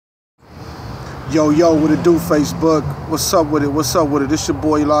Yo, what it do, Facebook? What's up with it? What's up with it? It's your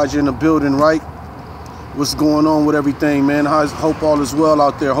boy Elijah in the building, right? What's going on with everything, man? Hope all is well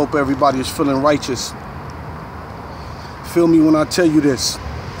out there. Hope everybody is feeling righteous. Feel me when I tell you this.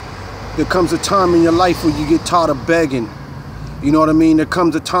 There comes a time in your life where you get tired of begging. You know what I mean? There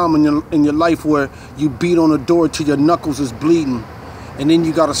comes a time in your life where you beat on the door till your knuckles is bleeding. And then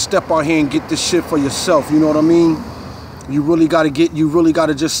you got to step out here and get this shit for yourself. You know what I mean? You really got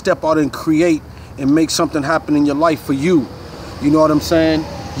to just step out and create and make something happen in your life for you. You know what I'm saying?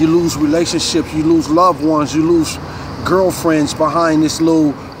 You lose relationships, you lose loved ones, you lose girlfriends behind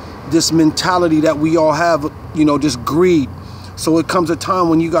this mentality that we all have, you know, this greed. So it comes a time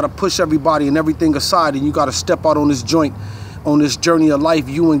when you got to push everybody and everything aside, and you got to step out on this joint, on this journey of life,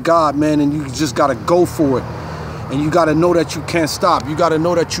 you and God, man, and you just got to go for it. And you got to know that you can't stop. You got to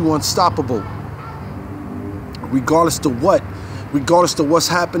know that you're unstoppable. Regardless to what, regardless to what's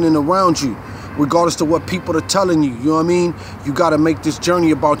happening around you, regardless to what people are telling you, you know what I mean? You got to make this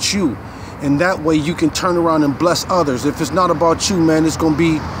journey about you. And that way you can turn around and bless others. If it's not about you, man, it's going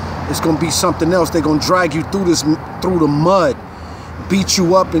to be something else. They're going to drag you through the mud, beat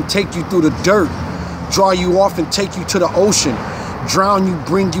you up and take you through the dirt, dry you off and take you to the ocean, drown you,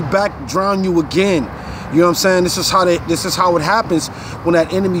 bring you back, drown you again. You know what I'm saying? This is how it happens when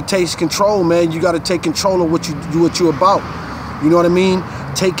that enemy takes control, man. You got to take control of what you about. You know what I mean?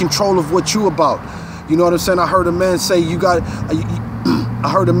 Take control of what you about. You know what I'm saying? I heard a man say I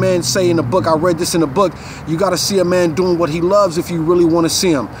heard a man say in the book, I read this in the book, you got to see a man doing what he loves if you really want to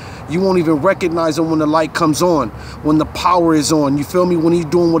see him. You won't even recognize him when the light comes on, when the power is on. You feel me? When he's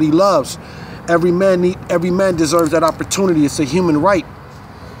doing what he loves. Every man deserves that opportunity. It's a human right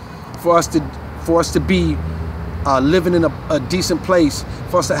for us to be living in a decent place,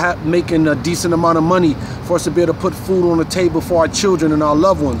 for us to making a decent amount of money, for us to be able to put food on the table for our children and our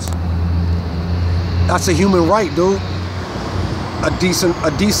loved ones. That's a human right, dude. A decent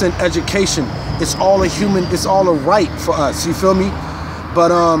education. It's all a right for us. You feel me? But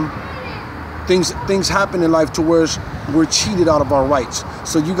things happen in life to where we're cheated out of our rights.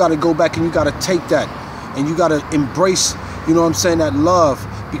 So you got to go back and you got to take that, and you got to embrace, you know what I'm saying, that love.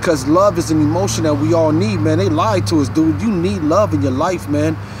 Because love is an emotion that we all need, man. They lied to us, dude. You need love in your life,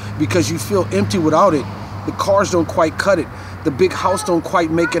 man, because you feel empty without it. The cars don't quite cut it. The big house don't quite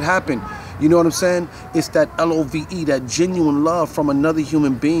make it happen. You know what I'm saying? It's that L-O-V-E, that genuine love from another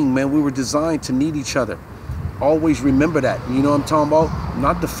human being, man. We were designed to need each other. Always remember that. You know what I'm talking about?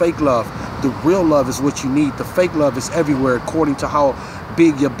 Not the fake love. The real love is what you need. The fake love is everywhere according to how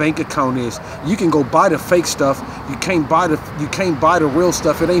big your bank account is. You can go buy the fake stuff. You can't buy the real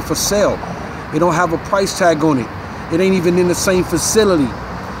stuff. It ain't for sale. It don't have a price tag on it. It ain't even in the same facility.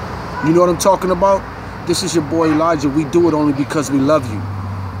 You know what I'm talking about? This is your boy Elijah. We do it only because we love you.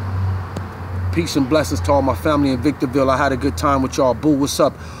 Peace and blessings to all my family in Victorville. I had a good time with y'all. Boo, what's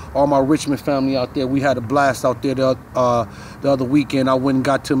up? All my Richmond family out there. We had a blast out there the other weekend. I went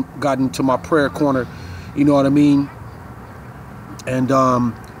and got into my prayer corner. You know what I mean? And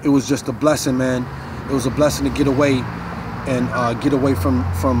it was just a blessing, man. It was a blessing to get away and get away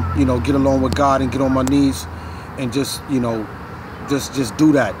from you know, get along with God and get on my knees and just, you know, just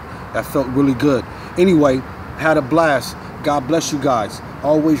do that. That felt really good. Anyway, had a blast. God bless you guys.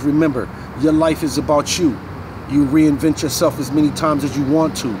 Always remember, your life is about you. You reinvent yourself as many times as you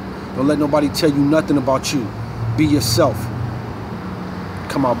want to. Don't let nobody tell you nothing about you. Be yourself.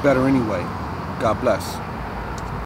 Come out better anyway. God bless.